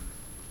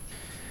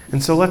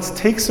And so let's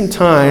take some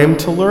time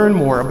to learn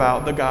more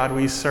about the God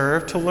we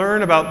serve, to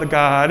learn about the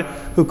God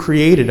who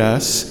created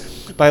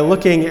us by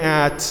looking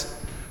at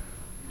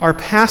our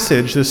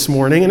passage this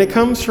morning, and it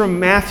comes from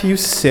Matthew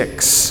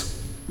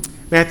 6.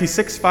 Matthew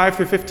 6, 5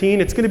 through 15.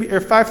 It's going to be,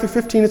 or 5 through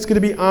 15, it's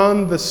going to be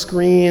on the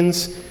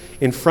screens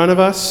in front of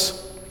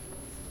us.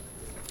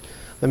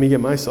 Let me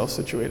get myself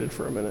situated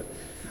for a minute.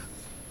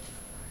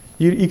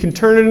 You can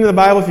turn it into the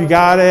Bible if you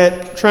got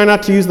it. Try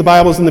not to use the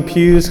Bibles in the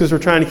pews because we're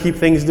trying to keep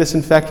things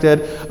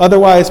disinfected.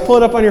 Otherwise, pull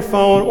it up on your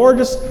phone or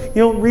just,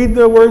 read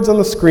the words on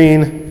the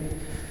screen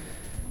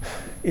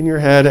in your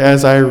head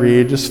as I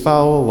read. Just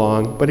follow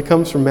along. But it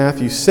comes from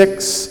Matthew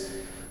 6,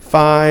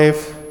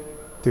 5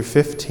 through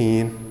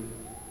 15.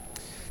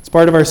 It's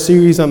part of our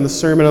series on the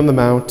Sermon on the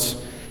Mount.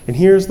 And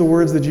here's the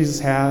words that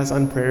Jesus has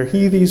on prayer.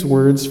 Hear these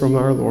words from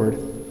our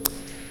Lord.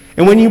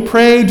 And when you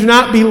pray, do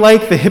not be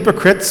like the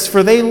hypocrites,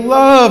 for they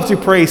love to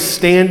pray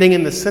standing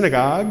in the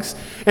synagogues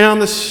and on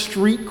the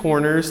street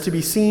corners to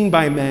be seen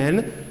by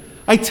men.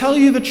 I tell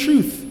you the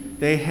truth,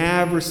 they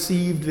have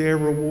received their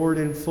reward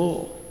in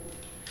full.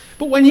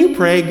 But when you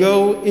pray,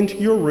 go into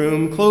your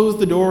room, close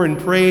the door, and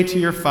pray to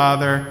your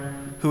Father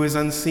who is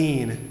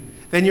unseen.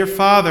 Then your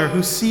Father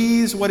who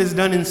sees what is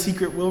done in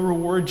secret will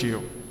reward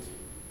you.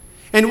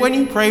 And when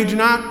you pray, do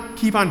not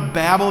keep on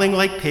babbling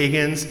like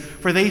pagans,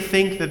 for they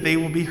think that they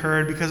will be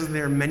heard because of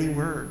their many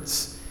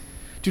words.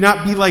 Do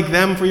not be like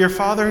them, for your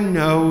Father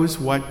knows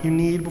what you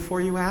need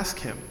before you ask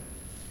him.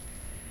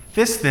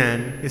 This,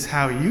 then, is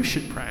how you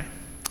should pray.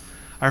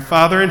 Our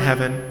Father in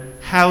heaven,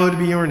 hallowed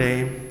be your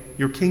name.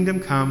 Your kingdom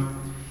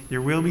come,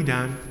 your will be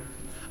done,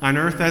 on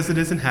earth as it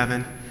is in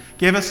heaven.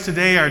 Give us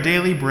today our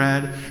daily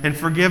bread, and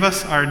forgive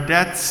us our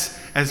debts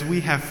as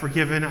we have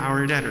forgiven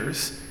our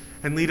debtors.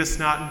 And lead us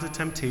not into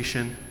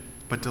temptation,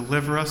 but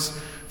deliver us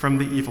from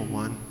the evil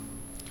one.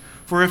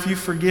 For if you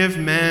forgive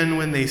men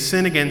when they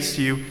sin against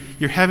you,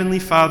 your heavenly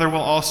Father will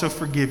also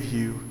forgive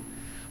you.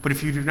 But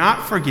if you do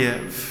not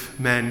forgive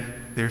men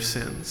their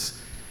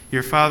sins,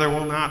 your Father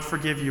will not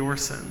forgive your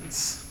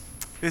sins.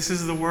 This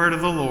is the word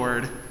of the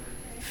Lord.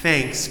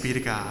 Thanks be to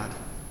God.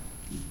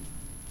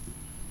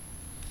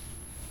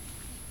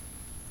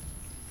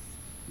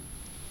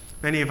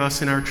 Many of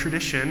us in our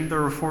tradition, the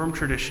Reformed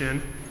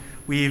tradition,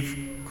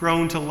 we've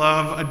grown to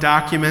love a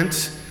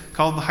document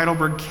called the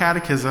Heidelberg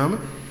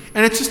Catechism.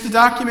 And it's just a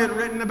document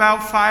written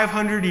about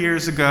 500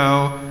 years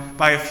ago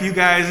by a few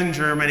guys in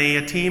Germany,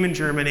 a team in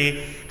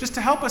Germany, just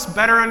to help us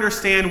better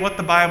understand what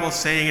the Bible is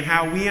saying and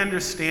how we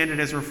understand it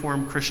as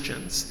Reformed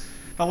Christians.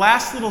 The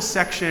last little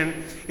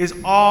section is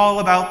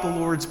all about the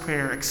Lord's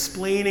Prayer,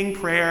 explaining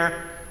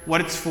prayer,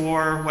 what it's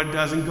for, what it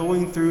does, and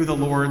going through the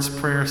Lord's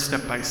Prayer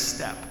step by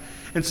step.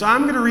 And so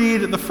I'm going to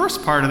read the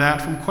first part of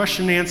that from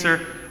question and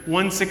answer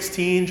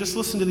 1:16. Just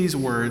listen to these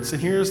words. And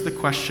here's the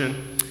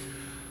question.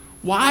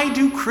 Why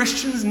do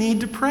Christians need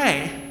to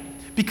pray?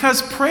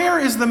 Because prayer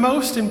is the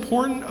most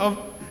important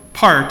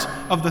part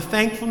of the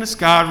thankfulness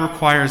God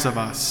requires of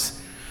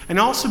us. And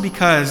also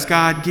because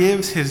God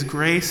gives his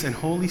grace and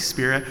Holy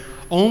Spirit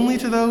only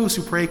to those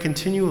who pray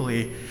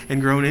continually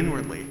and groan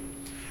inwardly,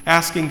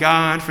 asking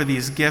God for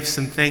these gifts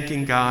and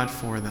thanking God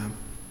for them.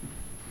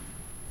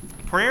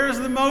 Prayer is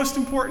the most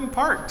important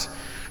part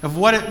of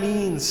what it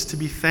means to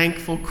be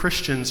thankful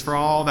Christians for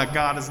all that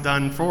God has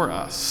done for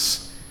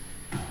us.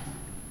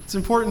 It's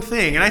an important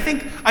thing. And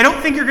I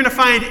don't think you're going to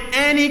find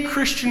any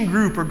Christian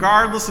group,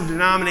 regardless of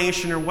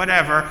denomination or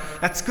whatever,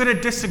 that's going to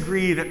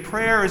disagree that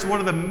prayer is one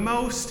of the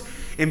most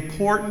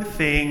important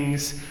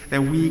things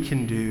that we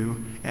can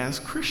do as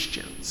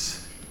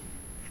Christians.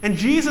 And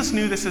Jesus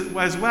knew this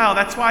as well.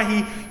 That's why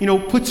he,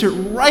 puts it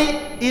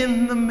right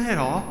in the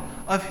middle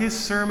of his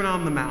Sermon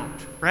on the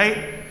Mount,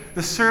 right?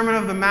 The Sermon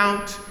on the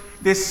Mount,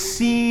 this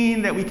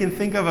scene that we can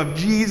think of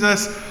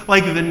Jesus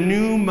like the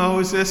new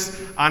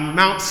Moses on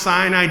Mount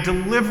Sinai,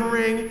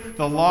 delivering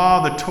the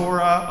law, the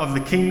Torah of the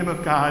kingdom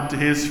of God to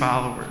his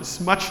followers,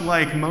 much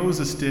like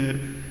Moses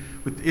did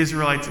with the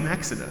Israelites in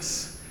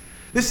Exodus.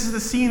 This is the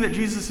scene that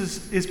Jesus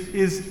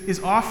is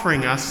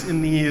offering us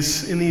in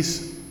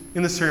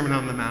the Sermon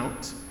on the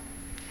Mount.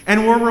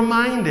 And we're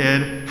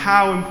reminded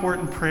how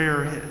important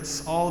prayer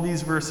is, all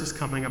these verses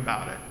coming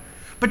about it.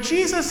 But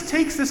Jesus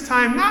takes this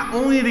time not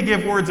only to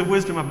give words of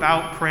wisdom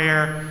about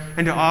prayer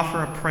and to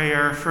offer a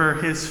prayer for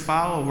his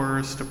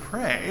followers to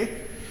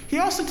pray, he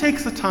also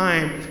takes the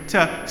time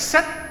to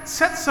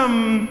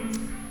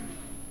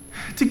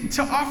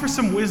offer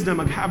some wisdom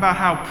about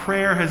how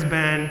prayer has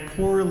been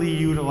poorly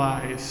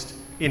utilized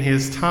in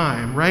his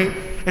time, right?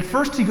 At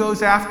first he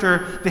goes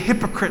after the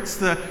hypocrites,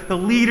 the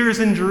leaders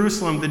in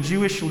Jerusalem, the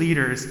Jewish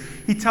leaders.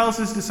 He tells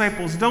his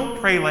disciples, don't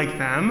pray like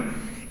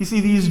them. You see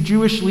these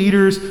Jewish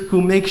leaders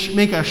who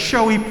make a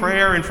showy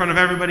prayer in front of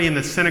everybody in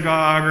the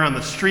synagogue or on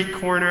the street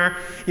corner,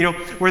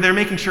 where they're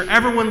making sure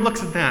everyone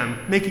looks at them,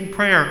 making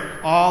prayer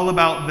all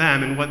about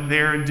them and what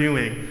they're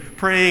doing.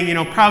 Praying,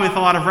 probably with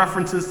a lot of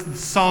references to the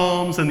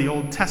Psalms and the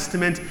Old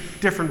Testament,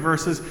 different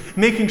verses,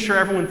 making sure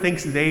everyone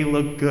thinks they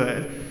look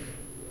good.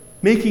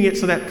 Making it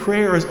so that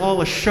prayer is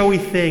all a showy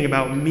thing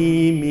about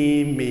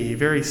me,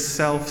 very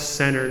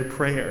self-centered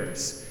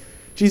prayers.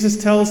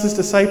 Jesus tells his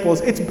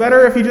disciples, it's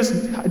better if you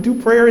just do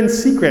prayer in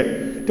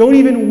secret. Don't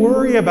even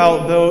worry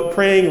about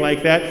praying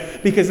like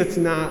that because it's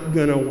not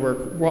going to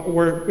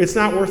work. It's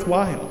not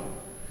worthwhile.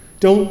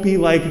 Don't be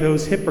like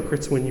those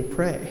hypocrites when you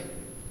pray.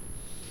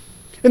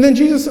 And then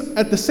Jesus,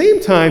 at the same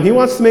time, he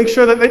wants to make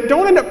sure that they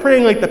don't end up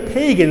praying like the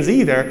pagans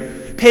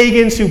either.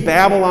 Pagans who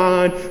babble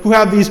on, who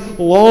have these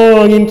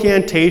long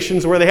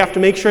incantations where they have to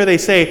make sure they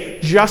say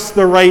just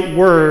the right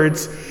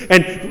words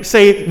and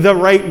say the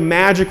right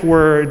magic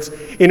words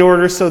in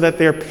order so that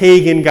their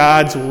pagan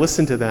gods will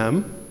listen to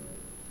them.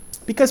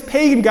 Because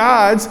pagan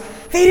gods,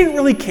 they didn't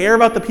really care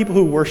about the people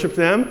who worshiped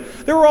them.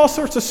 There were all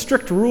sorts of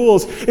strict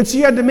rules. And so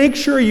you had to make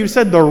sure you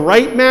said the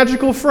right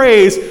magical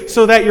phrase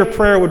so that your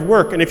prayer would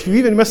work. And if you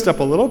even messed up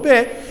a little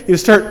bit, you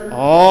start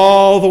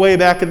all the way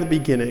back at the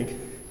beginning.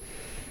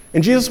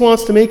 And Jesus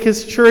wants to make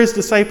sure his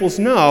disciples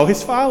know,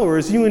 his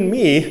followers, you and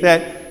me,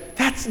 that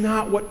that's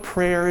not what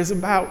prayer is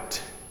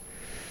about.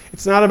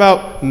 It's not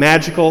about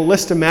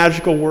list of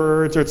magical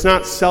words, or it's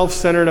not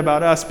self-centered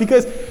about us,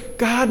 because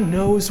God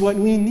knows what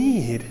we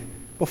need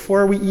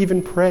before we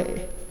even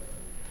pray.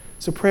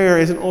 So prayer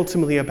isn't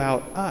ultimately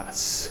about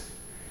us.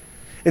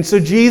 And so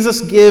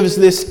Jesus gives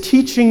this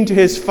teaching to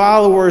his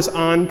followers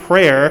on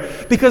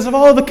prayer because of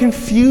all the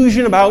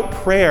confusion about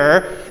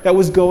prayer that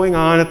was going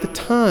on at the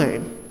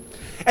time.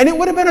 And it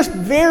would have been a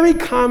very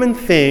common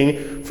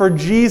thing for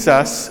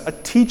Jesus, a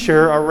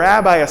teacher, a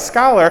rabbi, a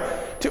scholar,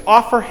 to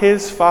offer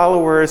his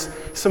followers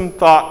some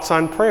thoughts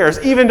on prayers,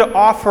 even to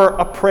offer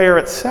a prayer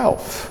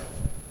itself.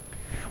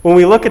 When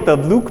we look at the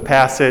Luke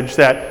passage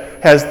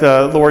that has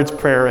the Lord's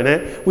Prayer in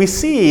it, we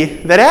see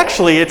that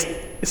actually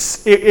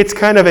it's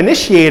kind of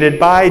initiated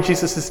by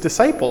Jesus'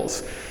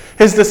 disciples.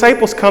 His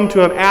disciples come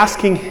to him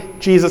asking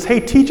Jesus, hey,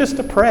 teach us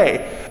to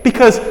pray.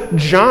 Because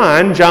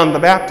John the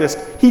Baptist,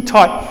 he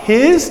taught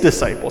his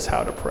disciples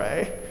how to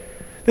pray.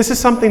 This is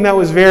something that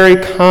was very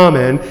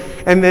common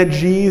and that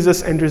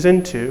Jesus enters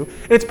into.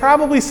 And it's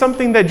probably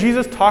something that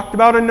Jesus talked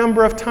about a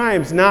number of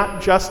times,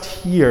 not just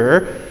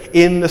here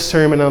in the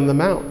Sermon on the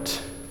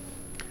Mount.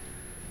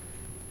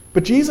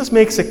 But Jesus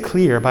makes it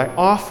clear by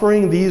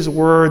offering these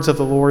words of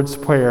the Lord's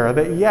Prayer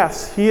that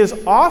yes, he is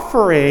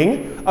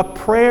offering a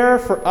prayer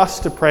for us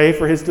to pray,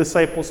 for his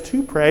disciples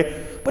to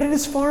pray, but it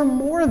is far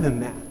more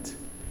than that.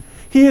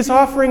 He is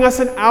offering us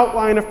an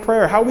outline of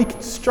prayer, how we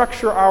can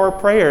structure our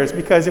prayers,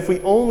 because if we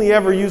only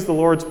ever use the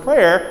Lord's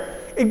Prayer,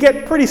 it'd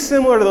get pretty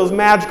similar to those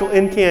magical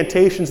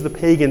incantations the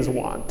pagans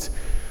want.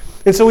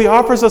 And so he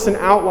offers us an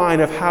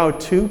outline of how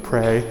to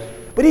pray,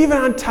 but even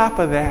on top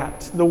of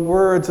that, the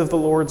words of the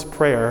Lord's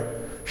Prayer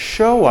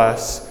show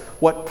us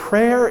what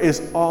prayer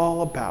is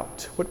all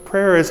about, what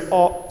prayer is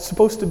all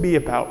supposed to be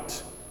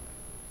about.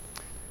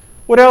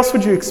 What else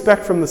would you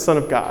expect from the Son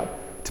of God?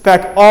 To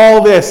pack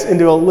all this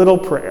into a little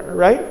prayer,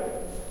 right?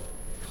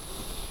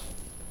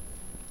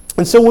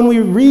 And so when we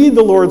read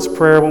the Lord's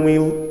Prayer, when we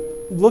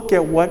look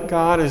at what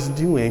God is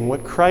doing,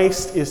 what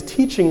Christ is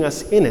teaching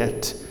us in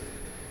it,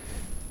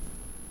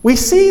 we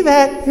see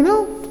that,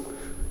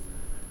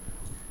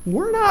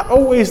 we're not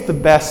always the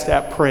best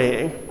at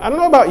praying. I don't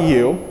know about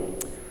you,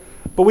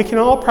 but we can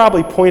all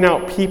probably point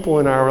out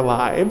people in our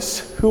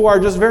lives who are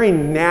just very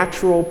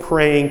natural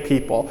praying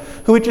people,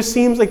 who it just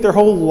seems like their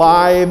whole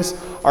lives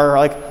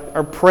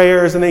are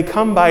prayers, and they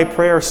come by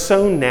prayer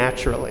so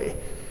naturally.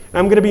 And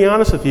I'm going to be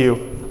honest with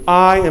you,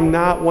 I am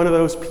not one of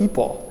those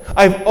people.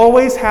 I've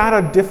always had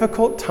a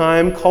difficult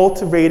time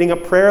cultivating a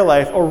prayer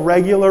life, a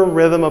regular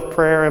rhythm of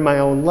prayer in my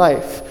own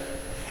life.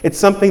 It's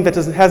something that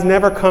has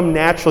never come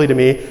naturally to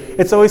me.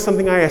 It's always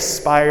something I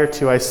aspire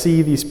to. I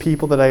see these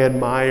people that I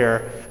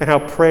admire and how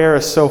prayer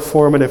is so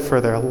formative for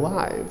their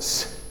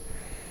lives.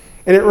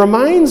 And it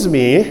reminds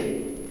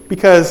me,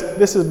 because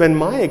this has been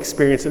my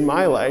experience in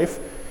my life,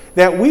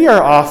 that we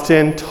are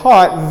often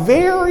taught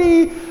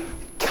very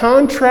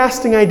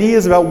contrasting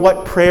ideas about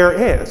what prayer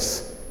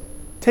is.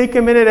 Take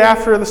a minute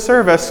after the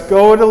service,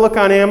 go to look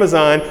on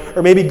Amazon,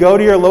 or maybe go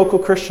to your local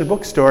Christian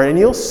bookstore, and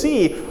you'll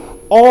see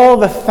all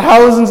the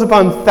thousands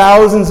upon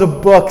thousands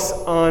of books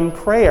on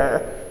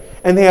prayer.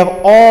 And they have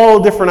all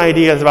different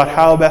ideas about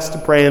how best to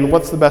pray and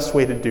what's the best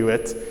way to do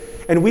it.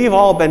 And we've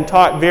all been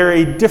taught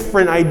very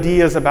different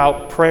ideas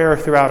about prayer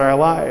throughout our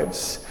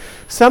lives.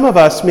 Some of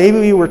us, maybe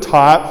we were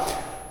taught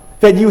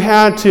that you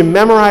had to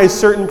memorize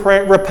certain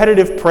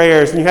repetitive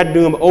prayers, and you had to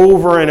do them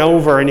over and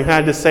over, and you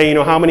had to say,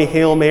 how many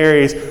Hail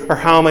Marys or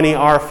how many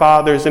Our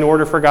Fathers in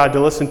order for God to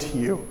listen to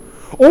you.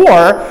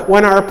 Or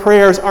when our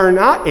prayers are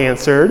not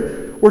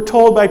answered, we're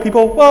told by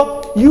people,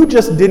 well, you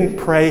just didn't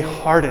pray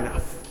hard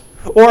enough.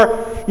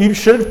 Or you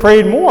should have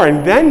prayed more,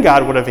 and then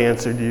God would have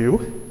answered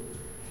you.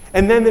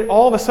 And then it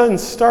all of a sudden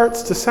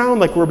starts to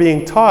sound like we're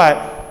being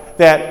taught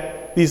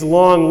that these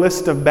long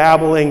list of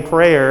babbling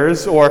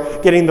prayers or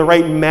getting the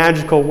right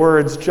magical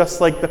words, just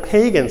like the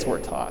pagans were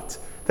taught,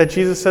 that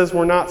Jesus says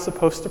we're not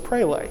supposed to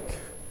pray like.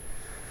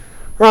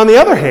 Or on the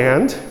other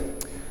hand,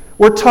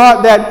 we're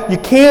taught that you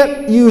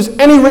can't use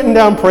any written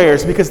down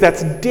prayers because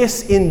that's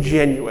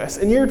disingenuous.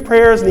 And your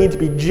prayers need to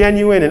be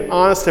genuine and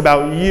honest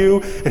about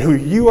you and who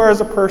you are as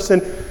a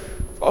person.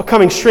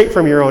 coming straight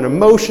from your own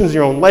emotions,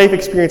 your own life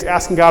experience,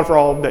 asking God for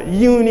all that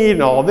you need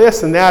and all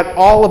this and that,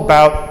 all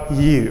about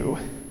you.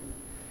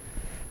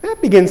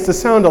 That begins to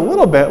sound a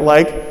little bit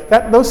like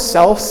those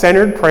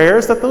self-centered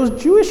prayers that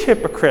those Jewish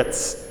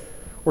hypocrites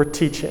were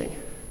teaching.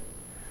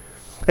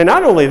 And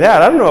not only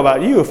that, I don't know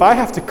about you, if I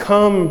have to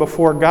come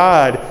before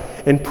God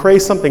and pray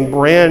something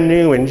brand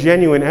new and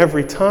genuine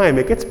every time,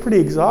 it gets pretty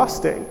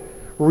exhausting,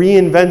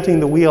 reinventing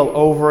the wheel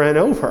over and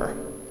over.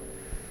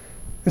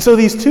 And so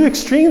these two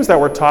extremes that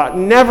we're taught,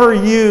 never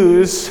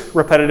use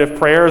repetitive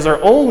prayers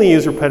or only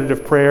use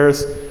repetitive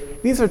prayers,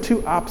 these are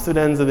two opposite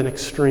ends of an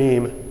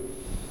extreme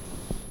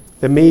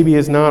that maybe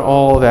is not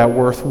all that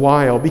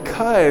worthwhile,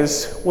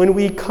 because when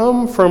we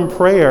come from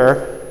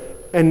prayer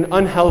in an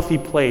unhealthy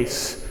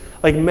place,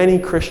 like many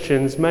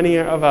Christians, many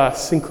of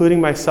us,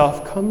 including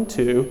myself, come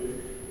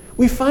to,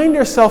 we find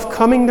ourselves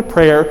coming to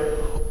prayer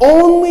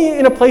only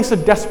in a place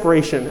of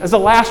desperation, as a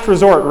last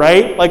resort,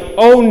 right? Like,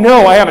 oh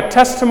no, I have a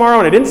test tomorrow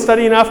and I didn't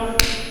study enough.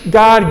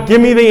 God,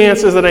 give me the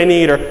answers that I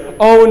need. Or,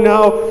 oh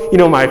no,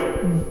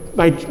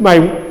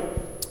 my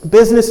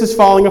business is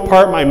falling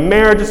apart, my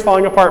marriage is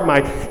falling apart,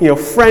 my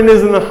friend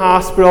is in the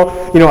hospital.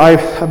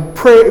 I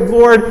pray,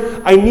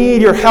 Lord, I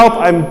need your help.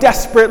 I'm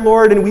desperate,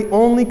 Lord. And we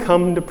only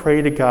come to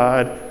pray to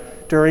God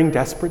during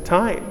desperate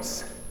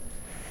times.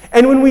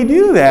 And when we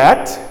do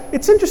that,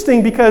 it's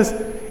interesting because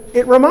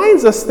it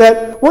reminds us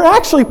that we're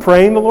actually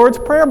praying the Lord's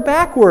Prayer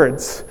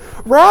backwards.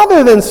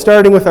 Rather than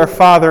starting with our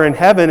Father in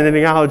heaven and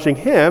acknowledging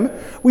Him,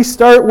 we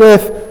start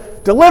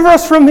with, deliver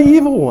us from the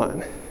evil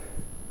one.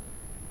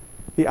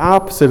 The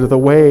opposite of the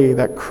way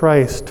that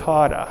Christ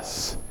taught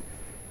us.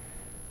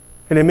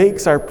 And it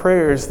makes our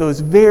prayers, those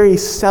very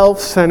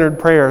self-centered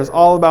prayers,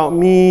 all about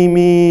me,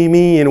 me,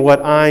 me, and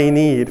what I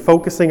need,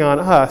 focusing on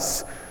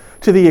us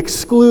to the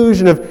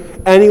exclusion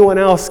of anyone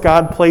else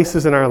God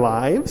places in our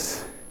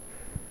lives,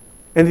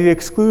 and to the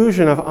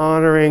exclusion of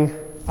honoring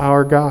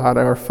our God,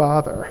 our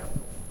Father.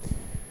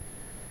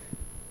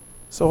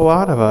 So a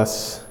lot of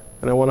us,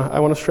 and I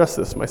want to stress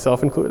this,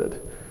 myself included,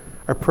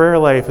 our prayer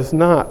life is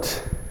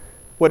not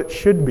what it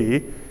should be,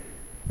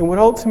 and what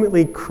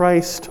ultimately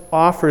Christ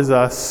offers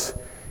us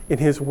in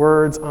His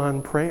words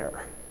on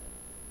prayer.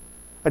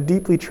 A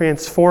deeply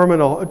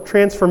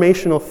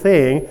transformational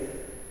thing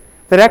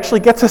that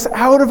actually gets us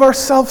out of our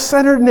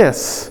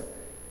self-centeredness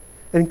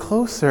and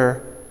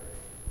closer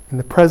in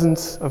the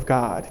presence of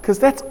God. Because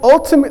that's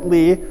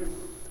ultimately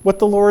what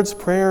the Lord's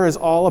Prayer is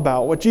all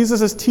about, what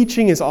Jesus'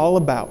 teaching is all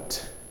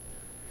about.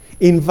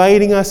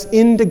 Inviting us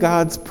into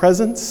God's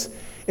presence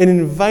and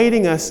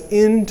inviting us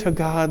into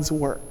God's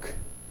work.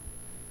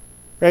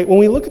 Right? When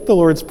we look at the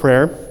Lord's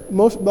Prayer, a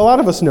lot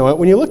of us know it.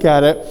 When you look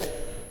at it,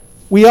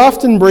 we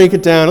often break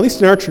it down, at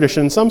least in our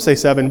tradition, some say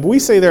 7, but we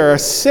say there are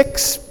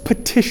 6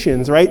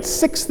 petitions, right?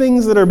 6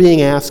 things that are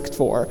being asked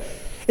for.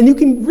 And you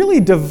can really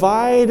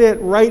divide it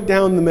right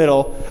down the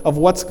middle of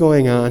what's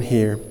going on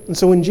here. And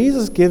so when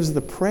Jesus gives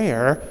the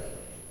prayer,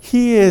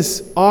 He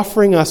is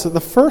offering us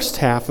the first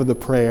half of the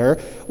prayer,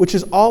 which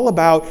is all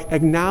about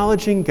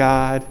acknowledging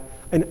God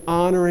and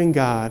honoring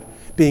God,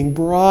 being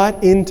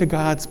brought into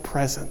God's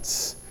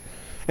presence.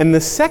 And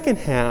the second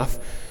half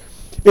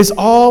is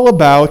all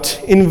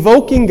about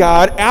invoking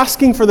God,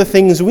 asking for the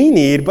things we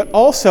need, but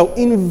also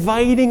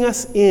inviting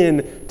us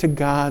in to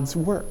God's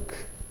work.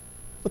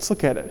 Let's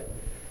look at it.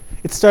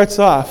 It starts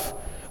off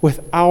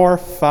with our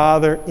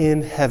Father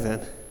in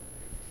heaven.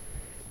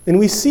 And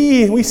we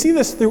see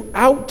this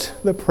throughout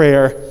the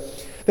prayer,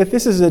 that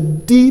this is a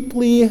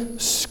deeply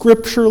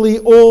scripturally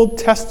Old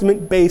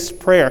Testament-based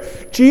prayer.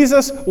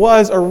 Jesus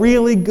was a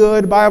really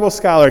good Bible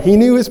scholar. He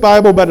knew his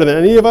Bible better than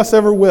any of us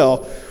ever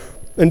will,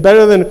 and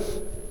better than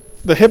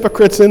the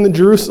hypocrites in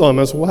Jerusalem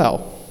as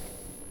well.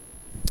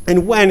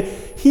 And when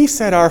he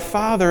said, our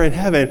Father in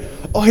heaven,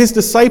 his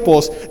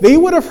disciples, they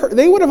would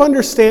have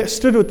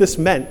understood what this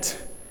meant.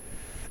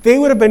 They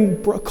would have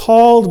been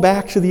called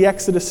back to the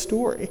Exodus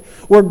story,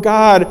 where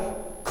God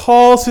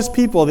calls his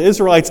people, the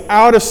Israelites,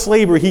 out of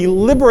slavery. He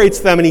liberates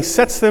them and he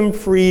sets them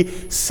free,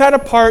 set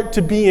apart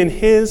to be in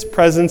his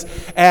presence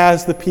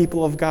as the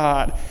people of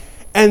God.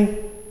 And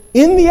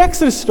in the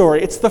Exodus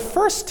story, it's the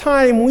first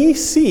time we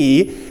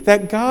see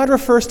that God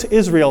refers to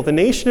Israel, the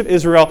nation of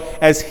Israel,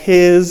 as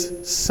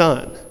his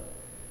son.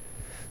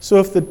 So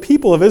if the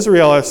people of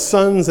Israel are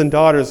sons and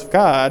daughters of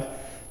God,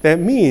 that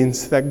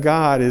means that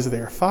God is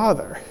their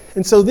father.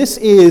 And so this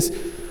is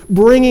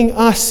bringing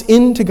us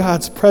into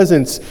God's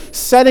presence,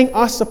 setting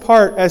us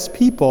apart as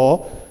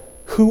people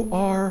who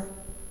are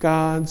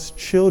God's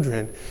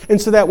children. And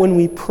so that when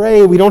we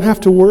pray, we don't have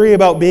to worry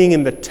about being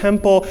in the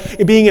temple,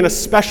 being in a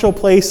special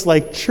place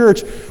like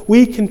church.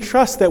 We can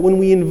trust that when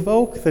we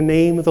invoke the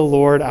name of the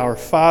Lord, our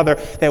Father,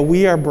 that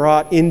we are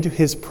brought into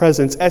his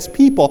presence as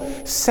people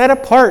set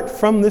apart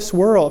from this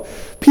world,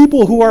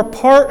 people who are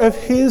part of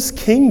his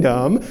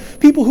kingdom,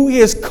 people who he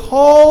has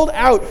called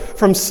out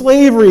from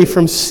slavery,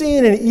 from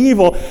sin and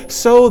evil,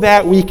 so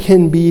that we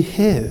can be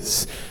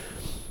his.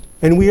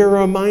 And we are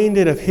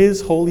reminded of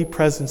his holy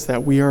presence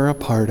that we are a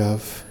part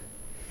of,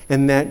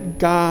 and that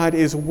God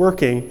is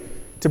working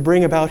to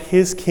bring about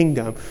his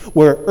kingdom,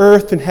 where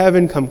earth and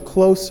heaven come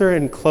closer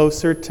and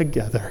closer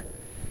together.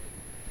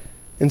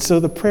 And so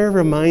the prayer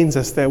reminds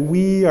us that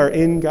we are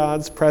in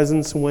God's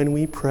presence when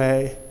we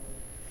pray.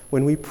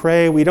 When we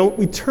pray, we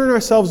turn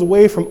ourselves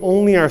away from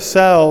only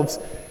ourselves,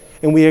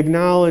 and we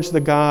acknowledge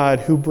the God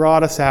who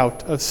brought us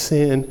out of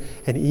sin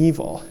and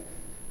evil.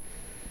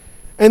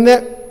 And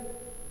that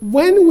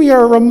when we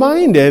are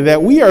reminded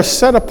that we are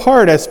set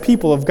apart as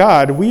people of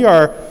God, we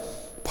are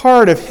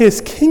part of his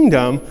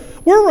kingdom,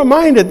 we're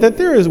reminded that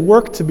there is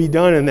work to be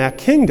done in that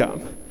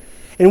kingdom.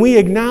 And we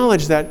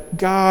acknowledge that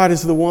God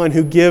is the one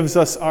who gives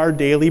us our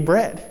daily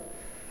bread.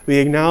 We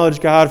acknowledge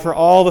God for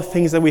all the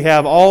things that we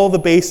have, all the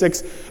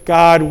basics.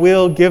 God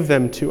will give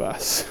them to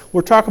us.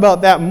 We'll talk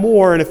about that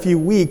more in a few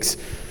weeks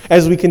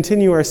as we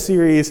continue our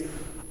series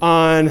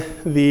on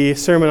the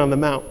Sermon on the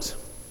Mount.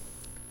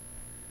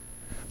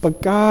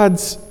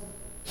 But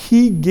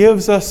he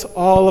gives us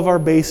all of our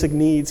basic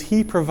needs.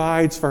 He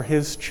provides for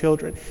his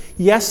children.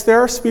 Yes,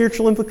 there are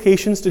spiritual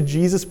implications to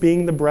Jesus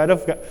being the bread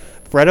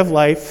of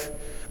life,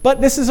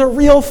 but this is a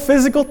real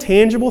physical,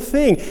 tangible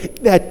thing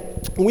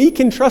that we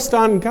can trust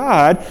on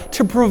God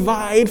to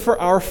provide for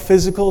our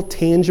physical,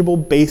 tangible,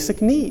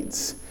 basic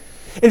needs.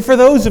 And for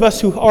those of us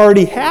who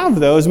already have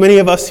those, many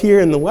of us here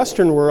in the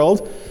Western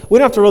world, we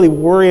don't have to really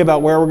worry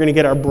about where we're going to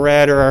get our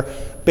bread or our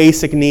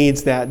basic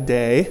needs that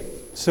day.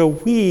 So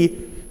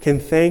we can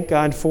thank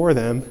God for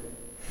them.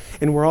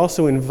 And we're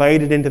also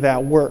invited into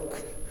that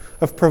work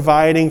of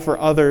providing for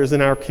others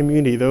in our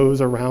community,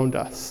 those around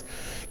us,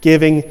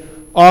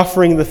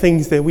 offering the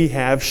things that we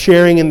have,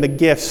 sharing in the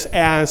gifts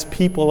as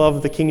people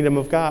of the kingdom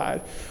of God,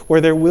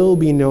 where there will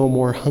be no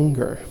more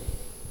hunger.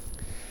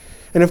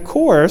 And of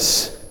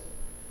course,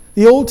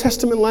 the Old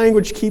Testament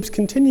language keeps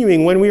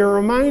continuing when we are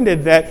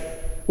reminded that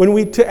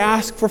to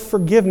ask for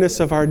forgiveness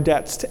of our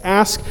debts, to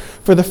ask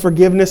for the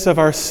forgiveness of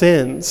our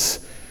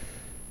sins.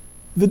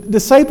 The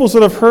disciples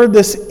would have heard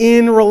this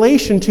in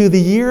relation to the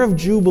year of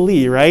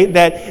Jubilee, right?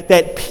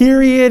 That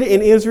period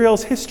in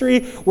Israel's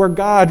history where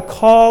God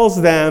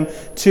calls them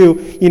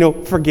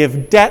to,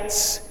 forgive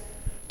debts,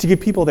 to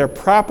give people their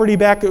property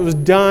back. It was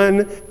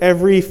done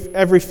every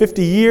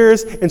 50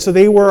 years, and so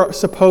they were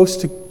supposed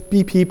to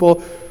be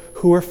people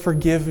who were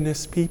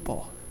forgiveness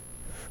people,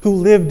 who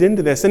lived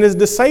into this. And his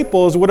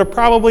disciples would have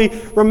probably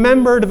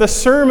remembered the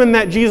sermon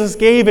that Jesus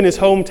gave in his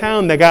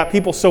hometown that got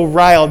people so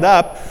riled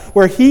up,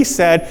 where he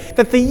said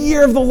that the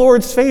year of the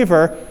Lord's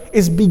favor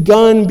is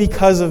begun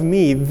because of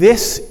me.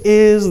 This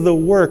is the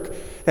work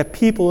that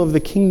people of the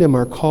kingdom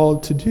are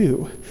called to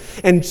do.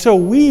 And so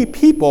we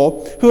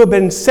people who have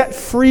been set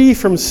free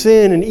from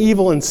sin and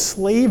evil and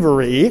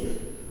slavery,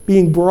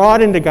 being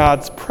brought into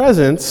God's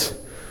presence,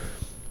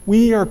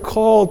 we are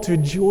called to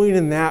join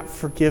in that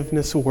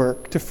forgiveness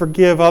work, to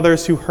forgive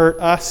others who hurt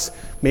us,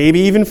 maybe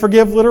even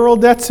forgive literal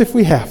debts if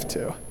we have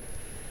to.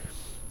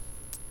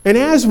 And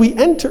as we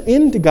enter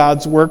into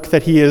God's work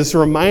that he is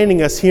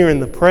reminding us here in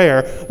the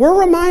prayer, we're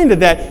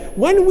reminded that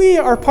when we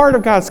are part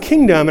of God's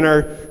kingdom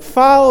and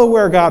follow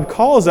where God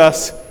calls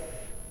us,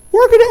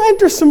 we're going to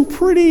enter some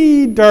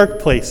pretty dark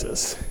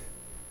places.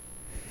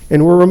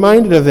 And we're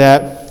reminded of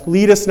that.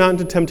 Lead us not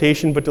into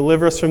temptation, but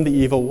deliver us from the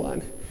evil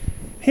one.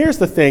 Here's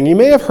the thing. You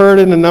may have heard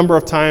it a number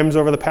of times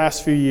over the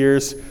past few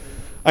years.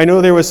 I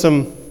know there was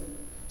some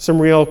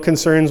real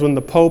concerns when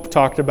the Pope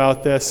talked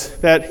about this,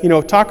 that,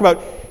 talk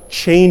about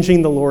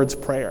changing the Lord's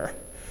Prayer.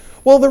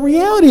 Well, the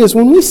reality is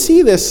when we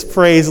see this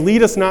phrase,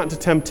 lead us not into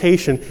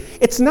temptation,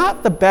 it's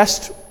not the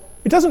best,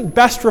 it doesn't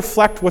best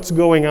reflect what's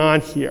going on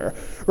here,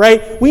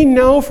 right? We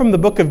know from the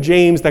book of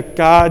James that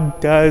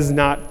God does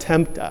not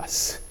tempt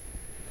us.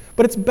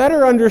 But it's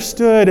better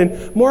understood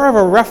and more of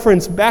a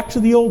reference back to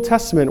the Old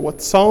Testament,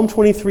 what Psalm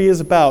 23 is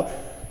about.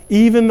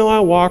 Even though I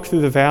walk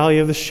through the valley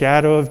of the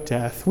shadow of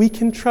death, we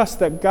can trust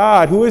that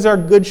God, who is our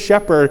good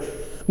shepherd,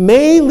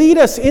 may lead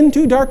us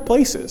into dark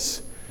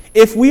places.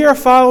 If we are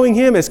following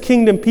him as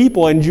kingdom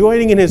people and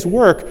joining in his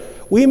work,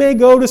 we may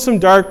go to some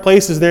dark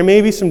places. There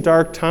may be some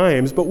dark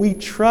times, but we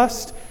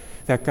trust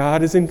that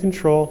God is in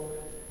control.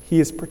 He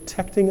is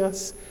protecting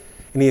us,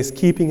 and he is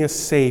keeping us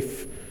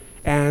safe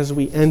as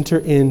we enter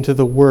into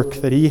the work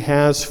that he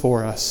has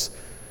for us.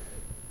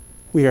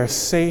 We are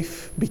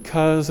safe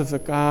because of the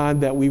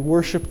God that we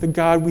worship, the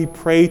God we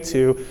pray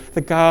to,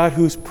 the God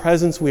whose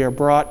presence we are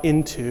brought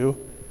into,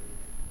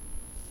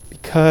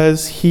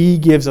 because he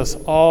gives us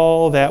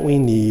all that we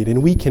need,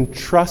 and we can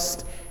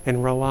trust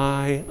and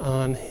rely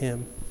on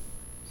him.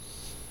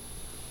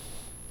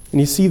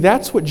 And you see,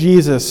 that's what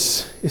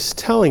Jesus is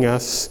telling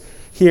us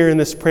here in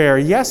this prayer.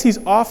 Yes, he's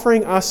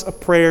offering us a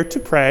prayer to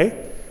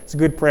pray. It's a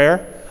good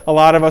prayer. A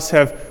lot of us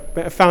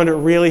have found it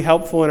really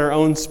helpful in our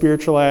own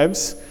spiritual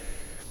lives.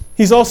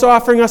 He's also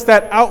offering us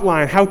that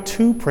outline, how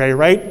to pray,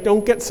 right?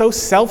 Don't get so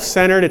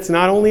self-centered. It's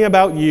not only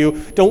about you.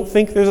 Don't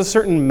think there's a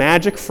certain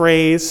magic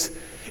phrase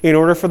in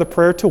order for the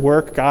prayer to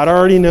work. God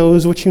already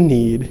knows what you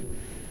need.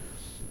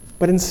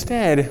 But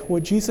instead,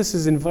 what Jesus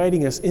is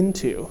inviting us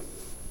into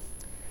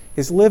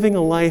is living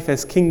a life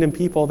as kingdom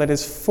people that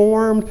is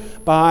formed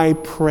by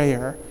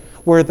prayer,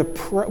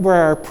 where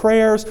our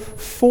prayers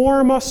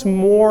form us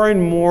more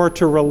and more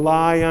to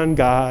rely on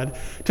God,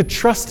 to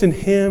trust in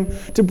Him,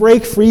 to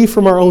break free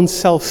from our own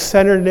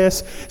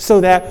self-centeredness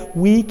so that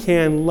we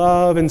can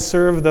love and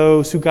serve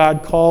those who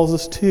God calls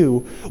us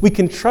to. We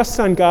can trust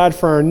on God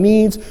for our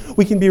needs.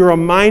 We can be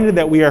reminded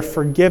that we are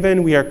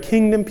forgiven, we are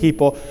kingdom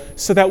people,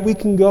 so that we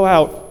can go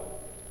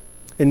out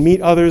and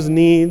meet others'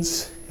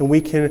 needs, and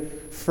we can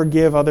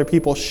forgive other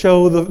people,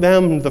 show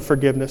them the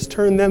forgiveness,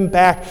 turn them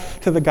back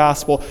to the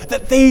gospel,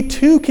 that they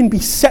too can be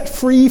set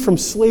free from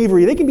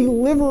slavery. They can be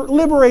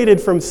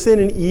liberated from sin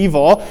and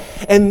evil,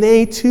 and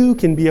they too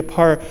can be a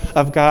part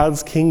of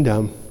God's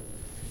kingdom,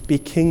 be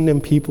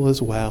kingdom people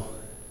as well.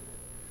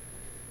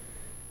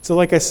 So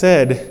like I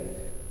said,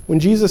 when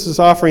Jesus is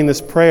offering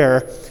this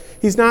prayer,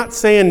 He's not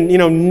saying,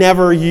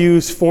 never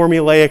use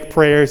formulaic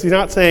prayers. He's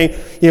not saying,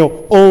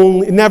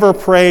 only never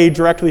pray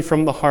directly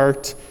from the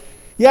heart.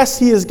 Yes,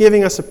 He is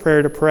giving us a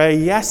prayer to pray.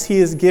 Yes, He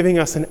is giving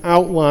us an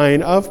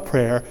outline of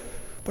prayer.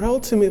 But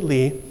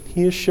ultimately,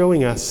 He is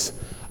showing us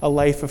a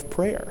life of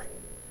prayer.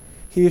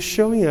 He is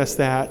showing us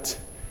that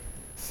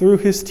through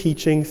His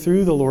teaching,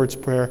 through the Lord's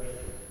Prayer.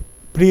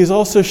 But He is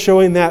also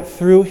showing that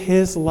through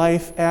His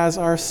life as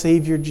our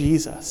Savior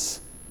Jesus.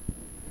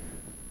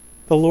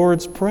 The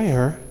Lord's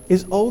Prayer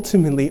is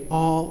ultimately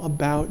all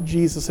about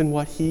Jesus and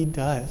what He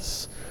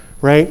does,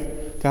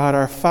 right? God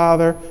our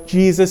Father,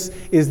 Jesus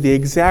is the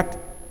exact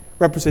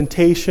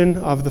representation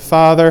of the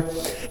Father.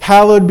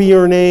 Hallowed be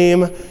your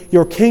name,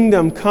 your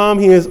kingdom come.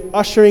 He is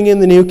ushering in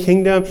the new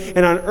kingdom,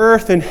 and on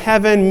earth and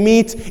heaven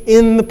meet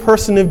in the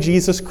person of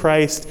Jesus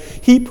Christ.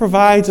 He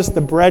provides us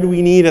the bread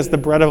we need as the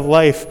bread of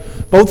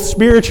life, both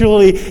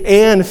spiritually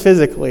and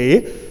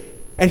physically.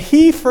 And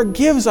He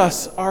forgives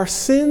us our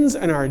sins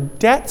and our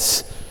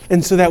debts,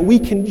 and so that we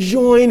can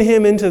join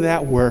Him into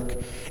that work.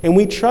 And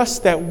we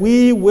trust that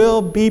we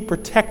will be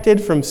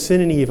protected from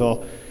sin and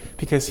evil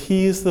because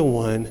He is the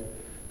one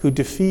who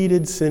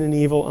defeated sin and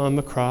evil on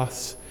the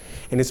cross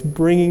and is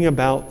bringing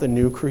about the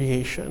new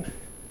creation.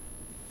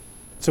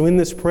 So in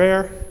this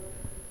prayer,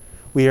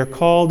 we are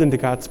called into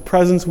God's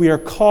presence. We are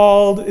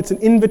called, it's an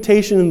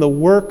invitation in the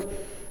work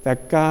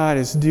that God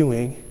is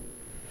doing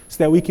so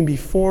that we can be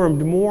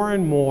formed more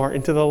and more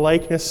into the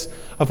likeness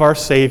of our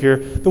Savior,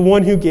 the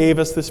one who gave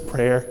us this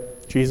prayer,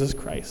 Jesus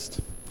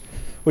Christ.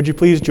 Would you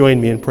please join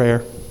me in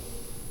prayer?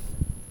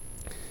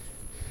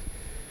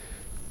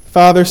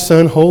 Father,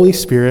 Son, Holy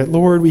Spirit,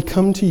 Lord, we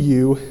come to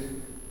You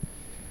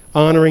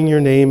honoring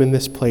Your name in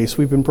this place.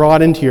 We've been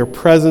brought into Your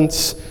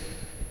presence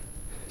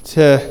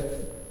to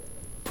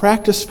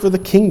practice for the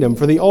kingdom,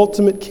 for the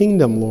ultimate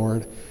kingdom,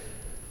 Lord.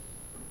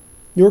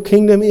 Your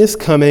kingdom is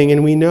coming,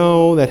 and we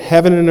know that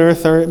heaven and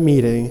earth are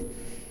meeting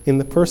in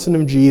the person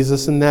of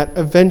Jesus, and that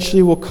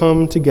eventually will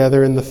come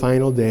together in the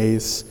final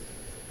days.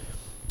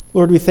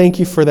 Lord, we thank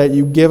You for that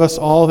You give us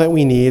all that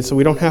we need, so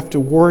we don't have to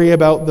worry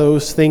about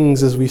those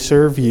things as we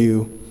serve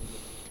You.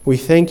 We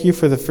thank You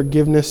for the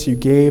forgiveness You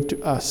gave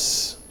to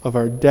us of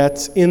our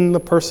debts in the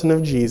person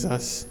of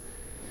Jesus.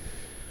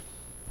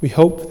 We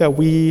hope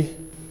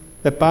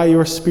that by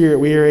Your Spirit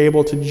we are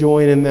able to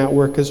join in that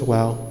work as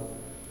well.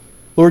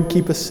 Lord,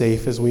 keep us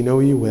safe as we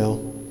know You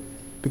will,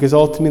 because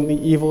ultimately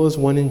evil is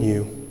won in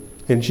You.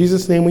 In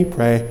Jesus' name we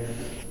pray,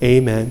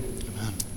 amen.